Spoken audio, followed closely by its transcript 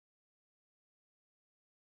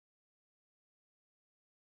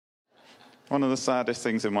One of the saddest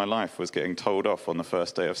things in my life was getting told off on the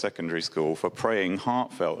first day of secondary school for praying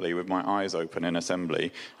heartfeltly with my eyes open in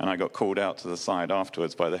assembly, and I got called out to the side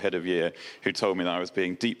afterwards by the head of year, who told me that I was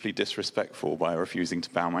being deeply disrespectful by refusing to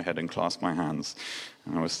bow my head and clasp my hands.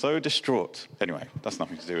 And I was so distraught. Anyway, that's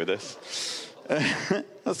nothing to do with this.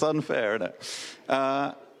 That's unfair, isn't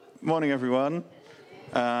it? Morning, everyone.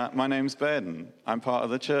 My name's Ben. I'm part of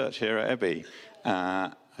the church here at Abbey.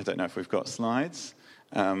 I don't know if we've got slides.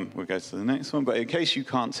 We'll go to the next one. But in case you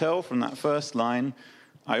can't tell from that first line,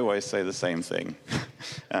 I always say the same thing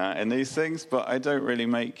in these things. But I don't really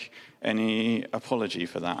make any apology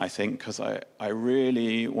for that, I think, because I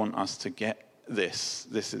really want us to get this.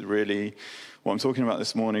 This is really, what I'm talking about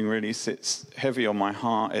this morning really sits heavy on my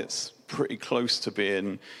heart. It's pretty close to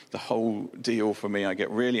being the whole deal for me. I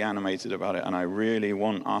get really animated about it, and I really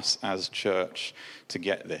want us as church to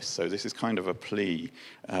get this. So this is kind of a plea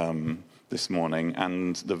this morning,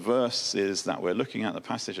 and the verses that we're looking at, the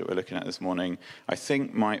passage that we're looking at this morning, I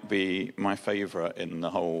think might be my favorite in the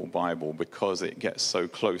whole Bible because it gets so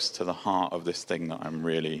close to the heart of this thing that I'm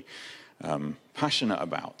really passionate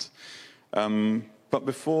about. But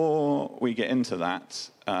before we get into that,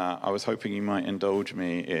 I was hoping you might indulge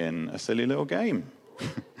me in a silly little game,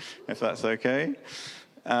 if that's okay.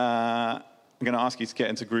 I'm going to ask you to get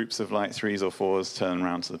into groups of like 3s or 4s, turn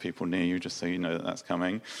around to the people near you, just so you know that that's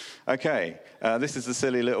coming. Okay, this is a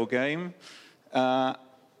silly little game. I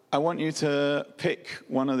want you to pick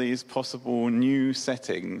one of these possible new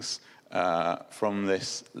settings from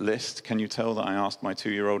this list. Can you tell that I asked my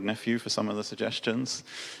 2-year-old nephew for some of the suggestions?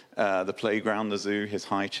 The playground, the zoo, his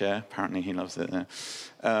high chair. Apparently he loves it there.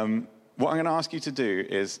 What I'm going to ask you to do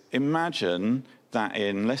is imagine that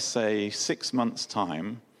in, let's say, 6 months'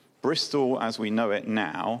 time, Bristol, as we know it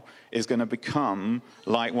now, is going to become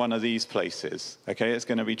like one of these places, okay? It's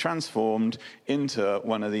going to be transformed into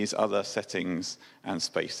one of these other settings and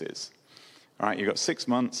spaces. All right, you've got 6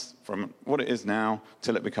 months from what it is now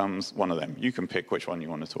till it becomes one of them. You can pick which one you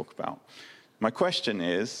want to talk about. My question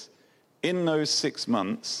is, in those 6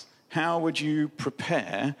 months, how would you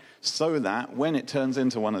prepare so that when it turns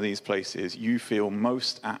into one of these places, you feel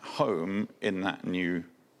most at home in that new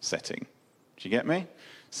setting? Do you get me?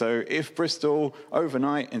 So if Bristol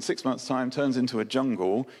overnight in 6 months' time turns into a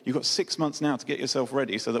jungle, you've got 6 months now to get yourself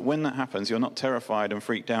ready so that when that happens, you're not terrified and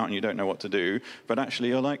freaked out and you don't know what to do, but actually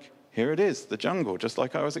you're like, here it is, the jungle, just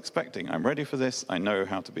like I was expecting. I'm ready for this. I know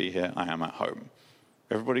how to be here. I am at home.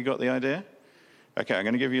 Everybody got the idea? Okay, I'm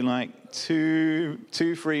going to give you like 3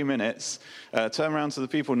 minutes. Turn around to the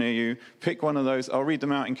people near you. Pick one of those. I'll read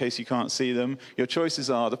them out in case you can't see them. Your choices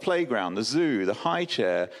are the playground, the zoo, the high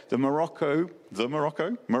chair, the Morocco,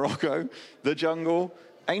 the jungle,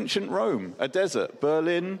 ancient Rome, a desert,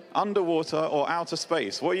 Berlin, underwater, or outer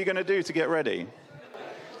space. What are you going to do to get ready?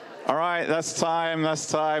 All right, that's time.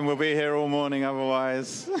 We'll be here all morning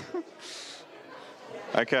otherwise.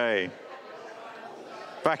 Okay.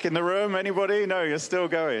 Back in the room, anybody? No, you're still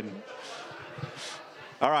going.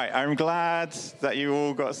 All right, I'm glad that you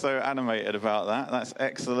all got so animated about that. That's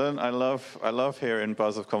excellent. I love hearing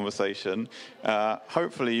buzz of conversation.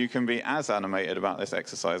 Hopefully you can be as animated about this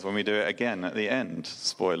exercise when we do it again at the end.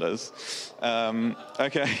 Spoilers.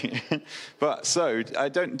 Okay. But so,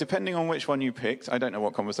 depending on which one you picked, I don't know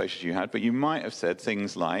what conversations you had, but you might have said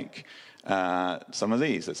things like, some of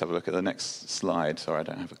these. Let's have a look at the next slide. Sorry, I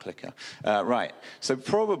don't have a clicker. Right. So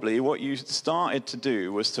probably what you started to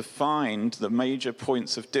do was to find the major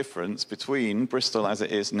points of difference between Bristol as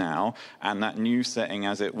it is now and that new setting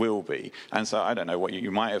as it will be. And so I don't know what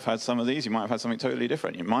you might have had some of these. You might have had something totally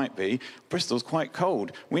different. It might be Bristol's quite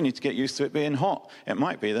cold. We need to get used to it being hot. It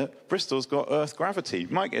might be that Bristol's got Earth gravity. You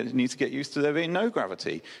might need to get used to there being no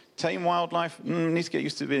gravity. Tame wildlife, need to get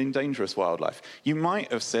used to being dangerous wildlife. You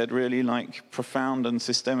might have said really like profound and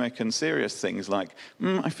systemic and serious things like,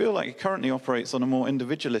 I feel like it currently operates on a more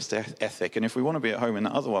individualist ethic, and if we want to be at home in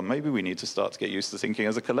the other one, maybe we need to start to get used to thinking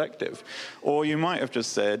as a collective. Or you might have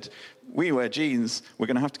just said, we wear jeans, we're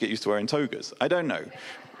going to have to get used to wearing togas. I don't know.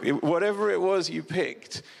 Whatever it was you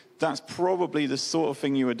picked, that's probably the sort of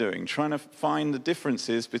thing you were doing, trying to find the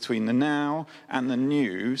differences between the now and the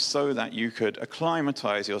new so that you could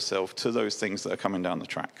acclimatize yourself to those things that are coming down the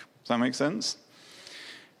track. Does that make sense?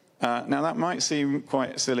 Now, that might seem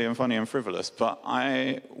quite silly and funny and frivolous, but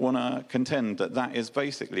I want to contend that that is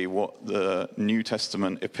basically what the New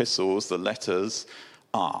Testament epistles, the letters,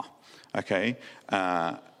 are. Okay?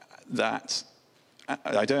 That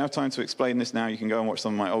I don't have time to explain this now. You can go and watch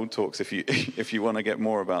some of my old talks if you want to get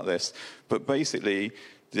more about this. But basically,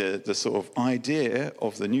 the sort of idea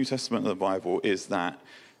of the New Testament of the Bible is that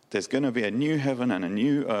There's going to be a new heaven and a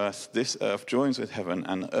new earth. This earth joins with heaven,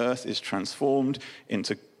 and the earth is transformed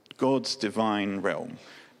into God's divine realm.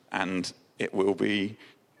 And it will be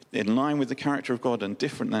in line with the character of God and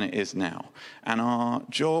different than it is now. And our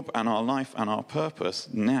job and our life and our purpose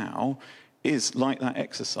now is, like that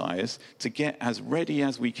exercise, to get as ready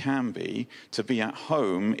as we can be to be at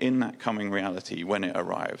home in that coming reality when it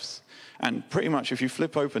arrives. And pretty much if you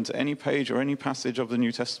flip open to any page or any passage of the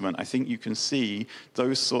New Testament, I think you can see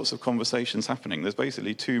those sorts of conversations happening. There's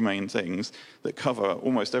basically two main things that cover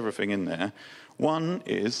almost everything in there. One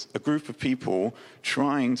is a group of people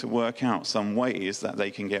trying to work out some ways that they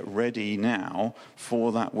can get ready now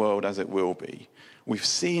for that world as it will be. We've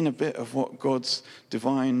seen a bit of what God's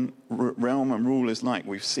divine realm and rule is like.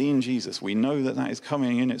 We've seen Jesus. We know that that is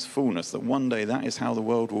coming in its fullness, that one day that is how the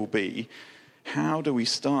world will be. How do we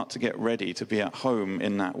start to get ready to be at home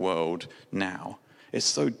in that world now? It's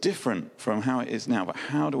so different from how it is now, but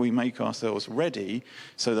how do we make ourselves ready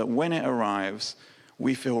so that when it arrives,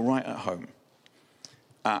 we feel right at home?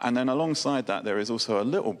 And then alongside that, there is also a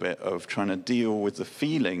little bit of trying to deal with the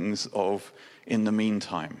feelings of in the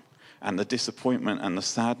meantime, and the disappointment and the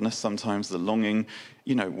sadness, sometimes the longing.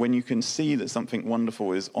 You know, when you can see that something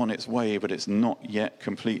wonderful is on its way, but it's not yet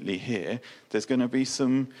completely here, there's going to be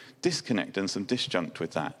some disconnect and some disjunct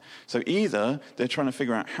with that. So either they're trying to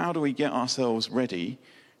figure out how do we get ourselves ready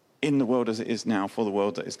in the world as it is now for the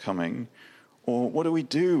world that is coming, or what do we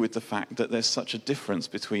do with the fact that there's such a difference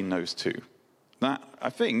between those two? That, I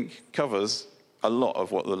think, covers a lot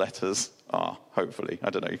of what the letters are, hopefully. I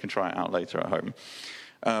don't know, you can try it out later at home.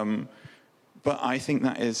 But I think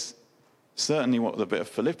that is certainly what the bit of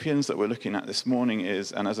Philippians that we're looking at this morning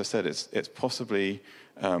is, and as I said, it's possibly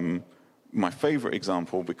my favorite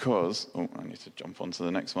example because, I need to jump on to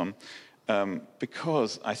the next one,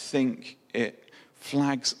 because I think it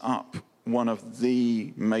flags up one of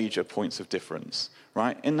the major points of difference,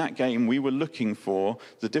 right? In that game, we were looking for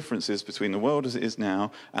the differences between the world as it is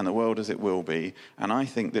now and the world as it will be. And I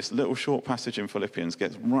think this little short passage in Philippians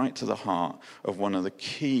gets right to the heart of one of the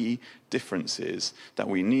key differences that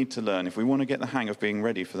we need to learn. If we want to get the hang of being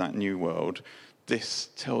ready for that new world, this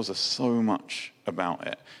tells us so much about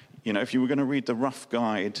it. You know, if you were going to read the rough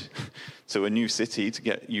guide to a new city to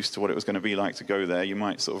get used to what it was going to be like to go there, you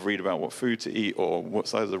might sort of read about what food to eat or what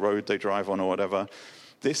side of the road they drive on or whatever.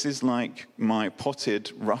 This is like my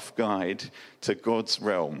potted rough guide to God's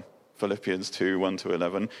realm, Philippians 2, 1 to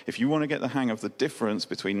 11. If you want to get the hang of the difference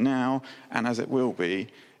between now and as it will be,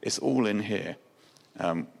 it's all in here.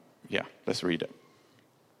 Let's read it.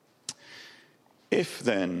 If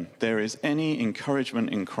then there is any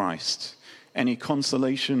encouragement in Christ, any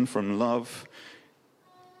consolation from love,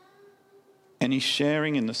 any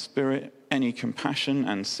sharing in the Spirit, any compassion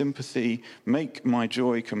and sympathy, make my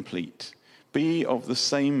joy complete. Be of the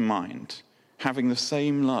same mind, having the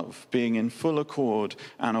same love, being in full accord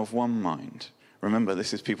and of one mind. Remember,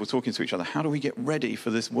 this is people talking to each other. How do we get ready for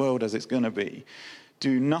this world as it's going to be?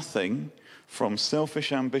 Do nothing from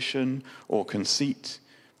selfish ambition or conceit,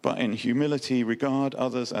 but in humility regard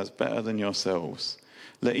others as better than yourselves.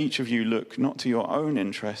 Let each of you look not to your own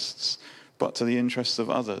interests, but to the interests of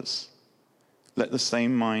others. Let the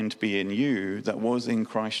same mind be in you that was in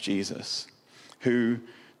Christ Jesus, who,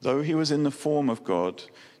 though he was in the form of God,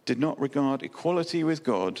 did not regard equality with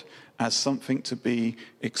God as something to be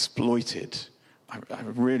exploited.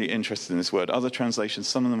 I'm really interested in this word. Other translations,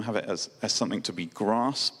 some of them have it as something to be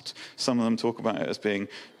grasped. Some of them talk about it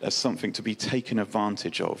as something to be taken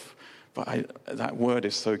advantage of. But that word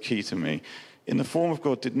is so key to me. In the form of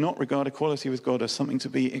God, did not regard equality with God as something to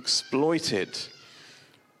be exploited,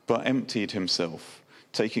 but emptied himself,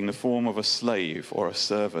 taking the form of a slave or a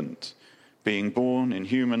servant. Being born in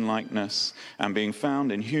human likeness and being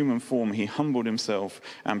found in human form, he humbled himself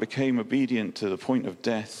and became obedient to the point of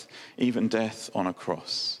death, even death on a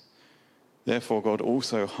cross. Therefore God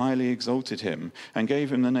also highly exalted him and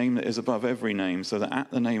gave him the name that is above every name, so that at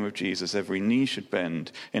the name of Jesus every knee should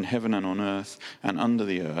bend in heaven and on earth and under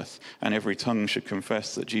the earth, and every tongue should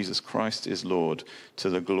confess that Jesus Christ is Lord, to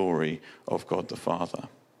the glory of God the Father.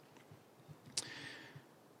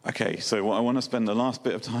 Okay, so what I want to spend the last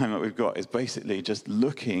bit of time that we've got is basically just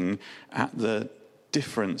looking at the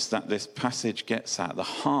difference that this passage gets at, the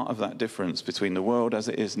heart of that difference between the world as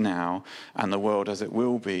it is now and the world as it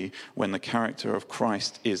will be when the character of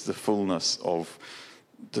Christ is the fullness of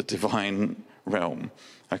the divine realm.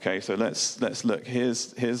 Okay, so let's look.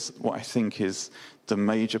 Here's what I think is the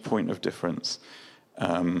major point of difference.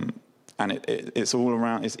 And it's all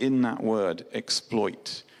around, it's in that word,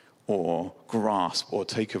 exploit, or grasp, or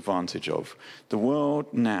take advantage of. The world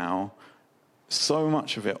now so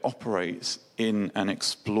much of it operates in an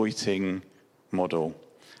exploiting model.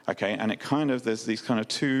 Okay, and there's these kind of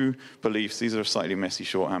two beliefs. These are a slightly messy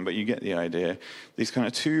shorthand, but you get the idea. These kind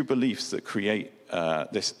of two beliefs that create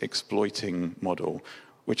this exploiting model,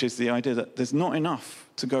 which is the idea that there's not enough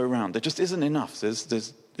to go around. There just isn't enough.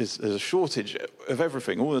 There's a shortage of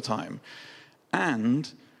everything all the time.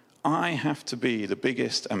 And I have to be the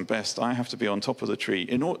biggest and best. I have to be on top of the tree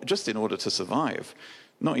just in order to survive.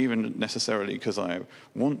 Not even necessarily because I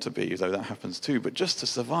want to be, though that happens too, but just to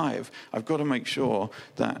survive, I've got to make sure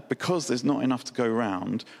that because there's not enough to go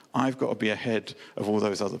around, I've got to be ahead of all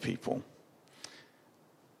those other people.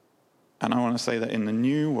 And I want to say that in the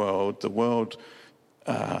new world, the world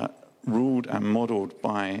ruled and modeled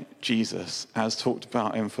by Jesus, as talked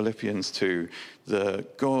about in Philippians 2, the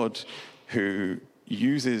God who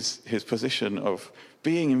uses his position of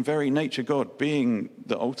being in very nature God, being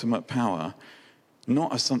the ultimate power,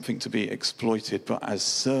 not as something to be exploited, but as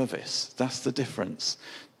service. That's the difference.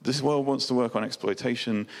 This world wants to work on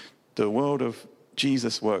exploitation. The world of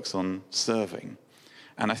Jesus works on serving.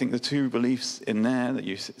 And I think the two beliefs in there that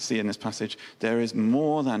you see in this passage, there is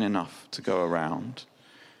more than enough to go around.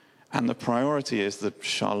 And the priority is the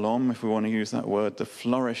shalom, if we want to use that word, the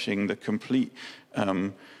flourishing, the complete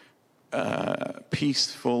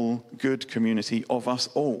peaceful, good community of us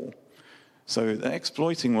all. So the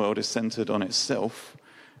exploiting world is centered on itself,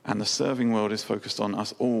 and the serving world is focused on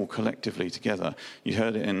us all collectively together. You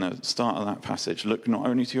heard it in the start of that passage. Look not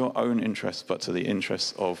only to your own interests, but to the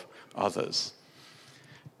interests of others.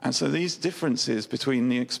 And so these differences between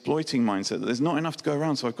the exploiting mindset, that there's not enough to go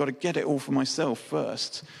around, so I've got to get it all for myself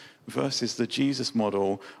first, versus the Jesus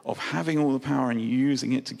model of having all the power and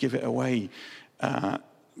using it to give it away,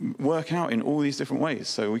 work out in all these different ways.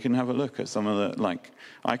 So we can have a look at some of the,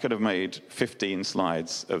 I could have made 15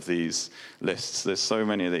 slides of these lists. There's so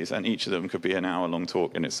many of these, and each of them could be an hour-long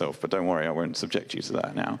talk in itself, but don't worry, I won't subject you to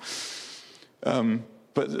that now.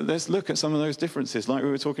 But let's look at some of those differences, like we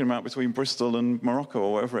were talking about between Bristol and Morocco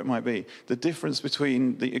or whatever it might be. The difference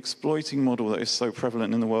between the exploiting model that is so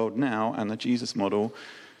prevalent in the world now and the Jesus model,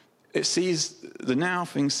 the now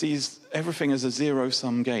thing sees everything as a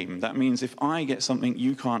zero-sum game. That means if I get something,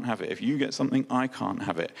 you can't have it. If you get something, I can't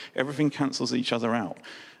have it. Everything cancels each other out.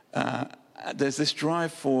 There's this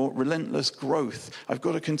drive for relentless growth. I've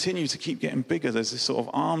got to continue to keep getting bigger. There's this sort of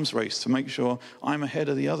arms race to make sure I'm ahead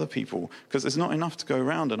of the other people, because there's not enough to go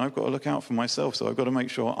around, and I've got to look out for myself. So I've got to make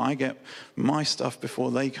sure I get my stuff before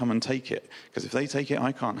they come and take it, because if they take it,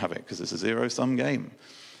 I can't have it, because it's a zero-sum game.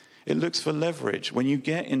 It looks for leverage. When you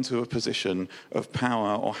get into a position of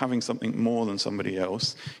power or having something more than somebody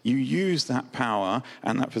else, you use that power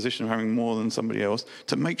and that position of having more than somebody else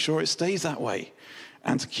to make sure it stays that way,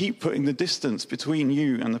 and to keep putting the distance between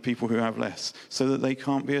you and the people who have less, so that they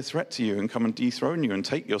can't be a threat to you and come and dethrone you and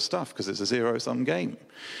take your stuff, because it's a zero-sum game.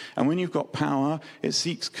 And when you've got power, it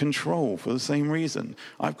seeks control for the same reason.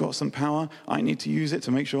 I've got some power, I need to use it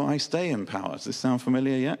to make sure I stay in power. Does this sound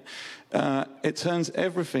familiar yet? It turns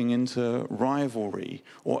everything into rivalry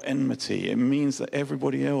or enmity. It means that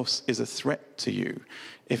everybody else is a threat to you.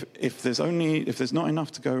 If there's not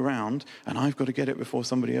enough to go around, and I've got to get it before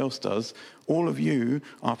somebody else does, all of you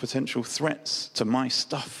are potential threats to my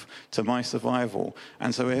stuff, to my survival.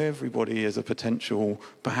 And so everybody is a potential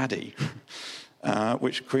baddie,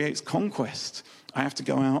 which creates conquest. I have to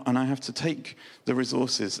go out and I have to take the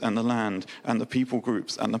resources and the land and the people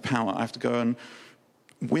groups and the power. I have to go and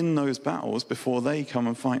win those battles before they come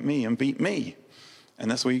and fight me and beat me. And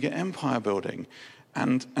that's where you get empire building.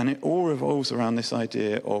 And it all revolves around this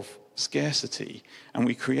idea of scarcity. And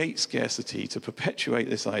we create scarcity to perpetuate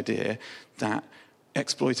this idea that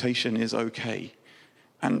exploitation is okay.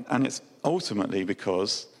 And it's ultimately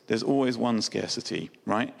because there's always one scarcity,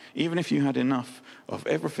 right? Even if you had enough of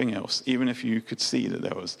everything else, even if you could see that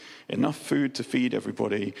there was enough food to feed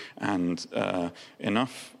everybody and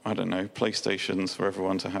enough, PlayStations for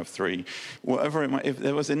everyone to have 3, whatever it might, if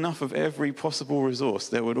there was enough of every possible resource,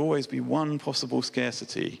 there would always be one possible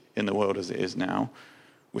scarcity in the world as it is now,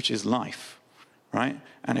 which is life, right?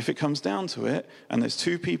 And if it comes down to it, and there's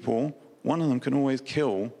 2 people, one of them can always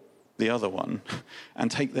kill the other one and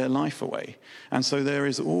take their life away. And so there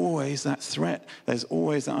is always that threat. There's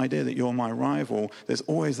always that idea that you're my rival. There's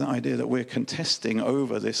always that idea that we're contesting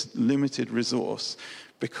over this limited resource,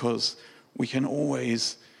 because we can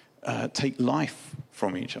always take life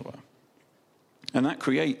from each other. And that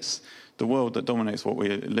creates the world that dominates what we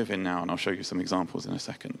live in now, and I'll show you some examples in a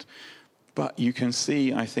second. But you can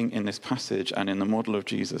see, I think, in this passage and in the model of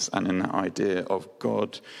Jesus and in that idea of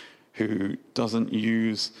God who doesn't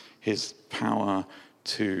use his power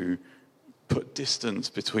to put distance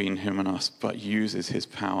between him and us, but uses his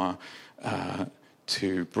power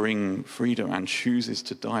to bring freedom and chooses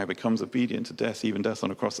to die, becomes obedient to death, even death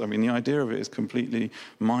on a cross. I mean, the idea of it is completely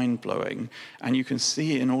mind-blowing. And you can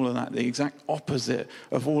see in all of that the exact opposite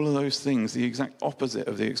of all of those things, the exact opposite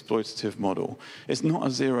of the exploitative model. It's not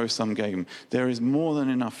a zero-sum game. There is more than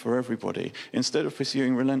enough for everybody. Instead of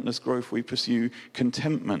pursuing relentless growth, we pursue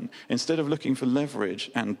contentment. Instead of looking for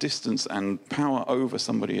leverage and distance and power over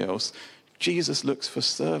somebody else, Jesus looks for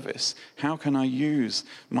service. How can I use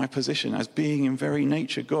my position as being in very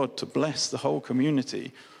nature God to bless the whole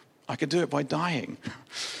community? I could do it by dying.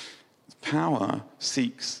 Power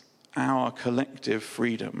seeks our collective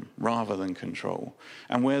freedom rather than control.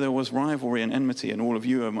 And where there was rivalry and enmity and all of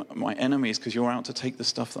you are my enemies because you're out to take the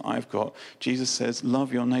stuff that I've got, Jesus says,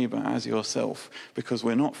 love your neighbor as yourself, because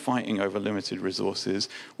we're not fighting over limited resources.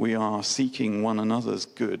 We are seeking one another's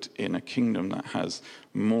good in a kingdom that has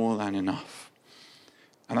more than enough.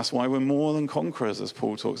 And that's why we're more than conquerors, as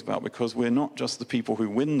Paul talks about, because we're not just the people who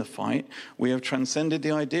win the fight. We have transcended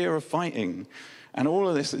the idea of fighting. And all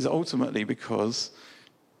of this is ultimately because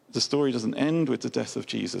the story doesn't end with the death of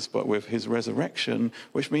Jesus, but with his resurrection,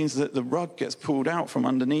 which means that the rug gets pulled out from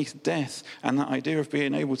underneath death, and that idea of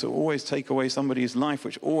being able to always take away somebody's life,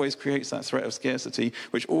 which always creates that threat of scarcity,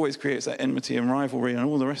 which always creates that enmity and rivalry and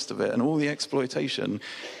all the rest of it, and all the exploitation,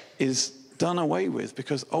 is done away with,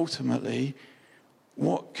 because ultimately,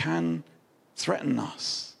 what can threaten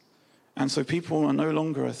us? And so people are no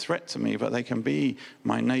longer a threat to me, but they can be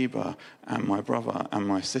my neighbor and my brother and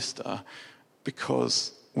my sister,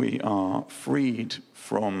 because we are freed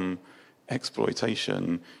from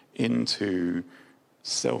exploitation into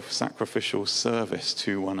self-sacrificial service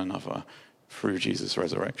to one another through Jesus'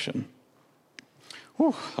 resurrection.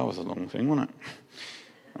 Whew, that was a long thing, wasn't it?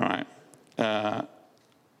 All right.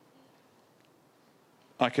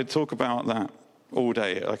 I could talk about that all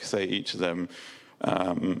day, like I say, each of them.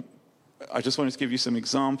 I just wanted to give you some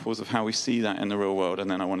examples of how we see that in the real world, and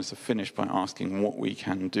then I wanted to finish by asking what we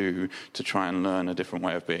can do to try and learn a different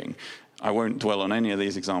way of being. I won't dwell on any of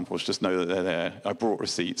these examples, just know that they're there. I brought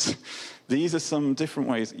receipts. These are some different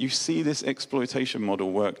ways. You see this exploitation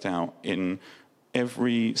model worked out in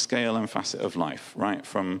every scale and facet of life, right?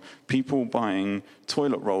 From people buying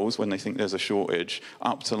toilet rolls when they think there's a shortage,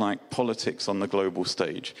 up to like politics on the global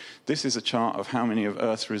stage. This is a chart of how many of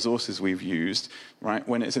Earth's resources we've used, right?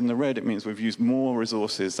 When it's in the red, it means we've used more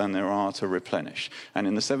resources than there are to replenish. And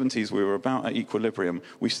in the 70s, we were about at equilibrium.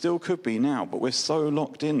 We still could be now, but we're so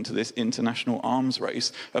locked into this international arms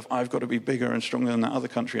race of I've got to be bigger and stronger than that other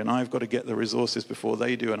country, and I've got to get the resources before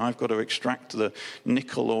they do, and I've got to extract the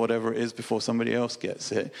nickel or whatever it is before somebody else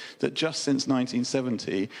gets it, that just since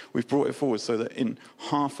 1970, we've brought it forward so that in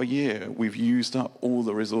half a year, we've used up all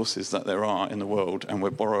the resources that there are in the world, and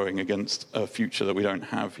we're borrowing against a future that we don't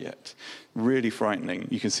have yet. Really frightening.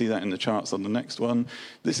 You can see that in the charts on the next one.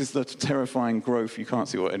 This is the terrifying growth. You can't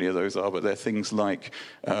see what any of those are, but they're things like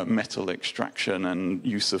metal extraction and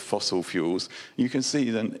use of fossil fuels. You can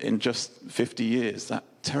see then in just 50 years, that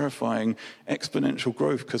terrifying exponential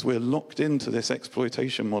growth, because we're locked into this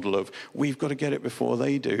exploitation model of we've got to get it before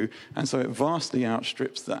they do, and so it vastly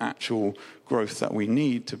outstrips the actual growth that we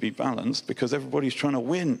need to be balanced, because everybody's trying to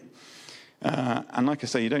win. And like I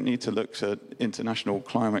say, you don't need to look to international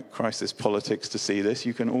climate crisis politics to see this.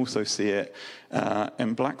 You can also see it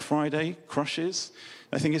in Black Friday crushes.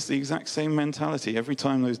 I think it's the exact same mentality. Every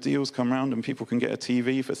time those deals come around and people can get a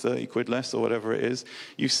TV for 30 quid less or whatever it is,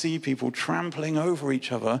 you see people trampling over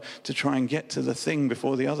each other to try and get to the thing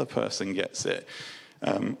before the other person gets it.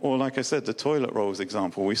 Or like I said, the toilet rolls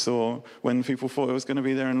example we saw when people thought it was going to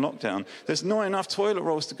be there in lockdown. There's not enough toilet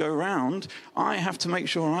rolls to go around. I have to make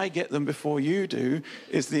sure I get them before you do.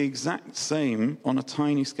 Is the exact same on a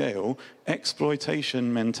tiny scale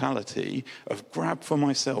exploitation mentality of grab for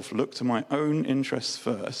myself, look to my own interests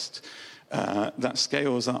first. That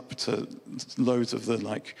scales up to loads of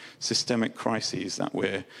the systemic crises that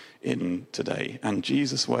we're in today. And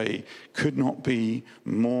Jesus' way could not be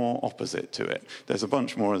more opposite to it. There's a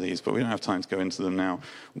bunch more of these, but we don't have time to go into them now.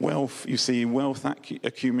 Wealth, you see wealth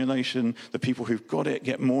accumulation. The people who've got it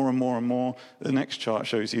get more and more and more. The next chart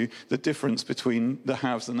shows you the difference between the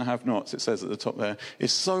haves and the have-nots. It says at the top there,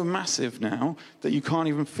 is so massive now that you can't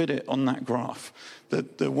even fit it on that graph. The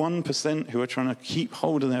 1% who are trying to keep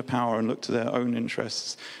hold of their power and look to their own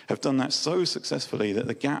interests have done that so successfully that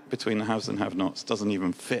the gap between the haves and have-nots doesn't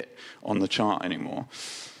even fit on the chart anymore.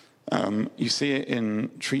 You see it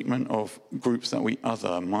in treatment of groups that we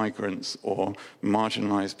other, migrants or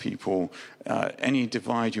marginalized people, any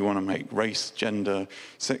divide you want to make, race, gender,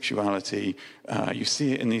 sexuality. You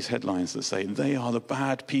see it in these headlines that say, they are the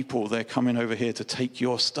bad people, they're coming over here to take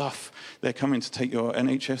your stuff, they're coming to take your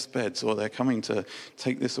NHS beds, or they're coming to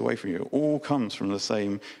take this away from you. It all comes from the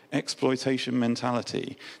same exploitation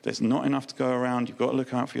mentality. There's not enough to go around, you've got to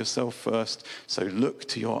look out for yourself first, so look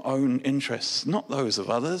to your own interests, not those of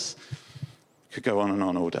others. Could go on and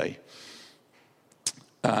on all day.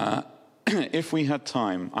 If we had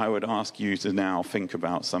time, I would ask you to now think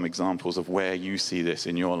about some examples of where you see this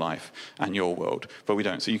in your life and your world, but we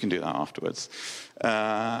don't, so you can do that afterwards.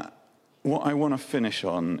 What I want to finish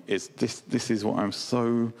on is this is what I'm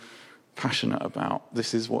so passionate about.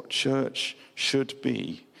 This is what church should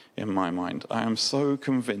be in my mind. I am so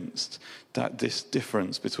convinced that this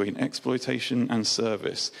difference between exploitation and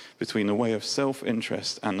service, between the way of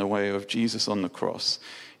self-interest and the way of Jesus on the cross,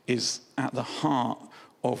 is at the heart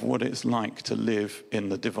of what it's like to live in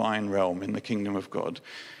the divine realm, in the kingdom of God.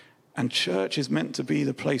 And church is meant to be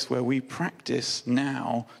the place where we practice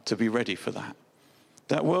now to be ready for that.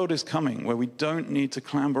 That world is coming where we don't need to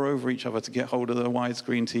clamber over each other to get hold of the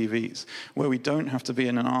widescreen TVs, where we don't have to be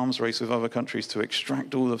in an arms race with other countries to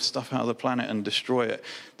extract all the stuff out of the planet and destroy it.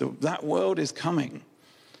 That world is coming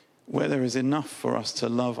where there is enough for us to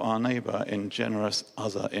love our neighbor in generous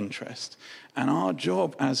other interest. And our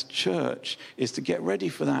job as church is to get ready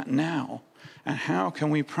for that now. And how can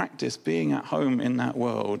we practice being at home in that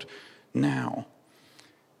world now?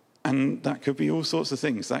 And that could be all sorts of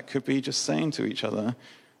things. That could be just saying to each other,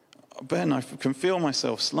 Ben, I can feel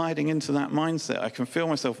myself sliding into that mindset. I can feel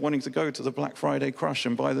myself wanting to go to the Black Friday crush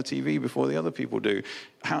and buy the TV before the other people do.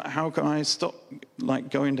 How can I stop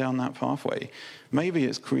going down that pathway? Maybe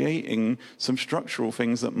it's creating some structural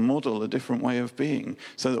things that model a different way of being,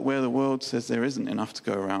 so that where the world says there isn't enough to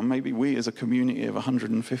go around, maybe we as a community of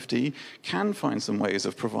 150 can find some ways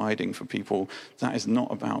of providing for people that is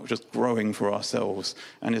not about just growing for ourselves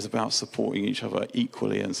and is about supporting each other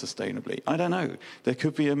equally and sustainably. I don't know. There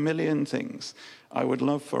could be a million things. I would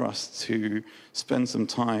love for us to spend some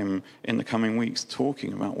time in the coming weeks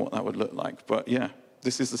talking about what that would look like. But yeah,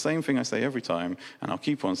 this is the same thing I say every time, and I'll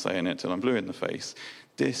keep on saying it till I'm blue in the face.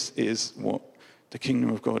 This is what the kingdom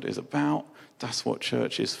of God is about. That's what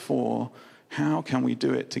church is for. How can we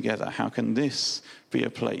do it together? How can this be a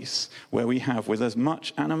place where we have, with as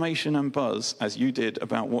much animation and buzz as you did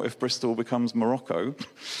about what if Bristol becomes Morocco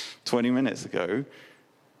 20 minutes ago,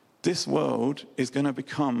 this world is going to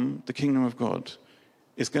become the kingdom of God.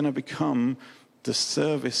 It's going to become the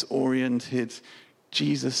service-oriented,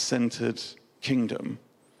 Jesus-centered kingdom.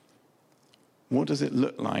 What does it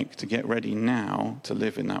look like to get ready now to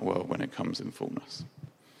live in that world when it comes in fullness?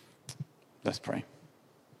 Let's pray.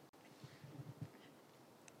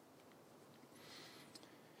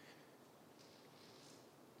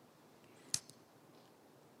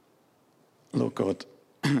 Lord God,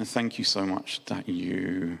 thank you so much that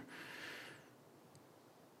you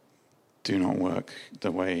do not work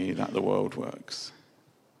the way that the world works.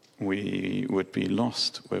 We would be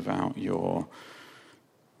lost without your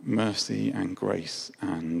mercy and grace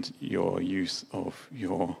and your use of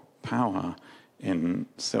your power in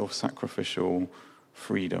self-sacrificial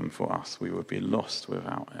freedom for us. We would be lost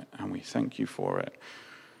without it, and we thank you for it.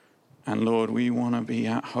 And Lord, we want to be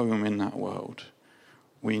at home in that world.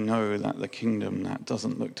 We know that the kingdom that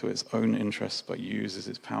doesn't look to its own interests but uses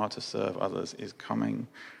its power to serve others is coming,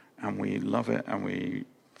 and we love it, and we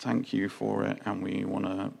thank you for it, and we want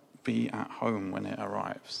to be at home when it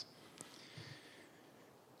arrives.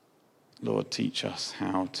 Lord, teach us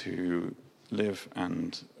how to live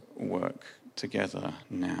and work together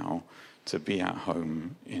now to be at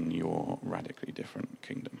home in your radically different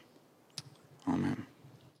kingdom. Amen.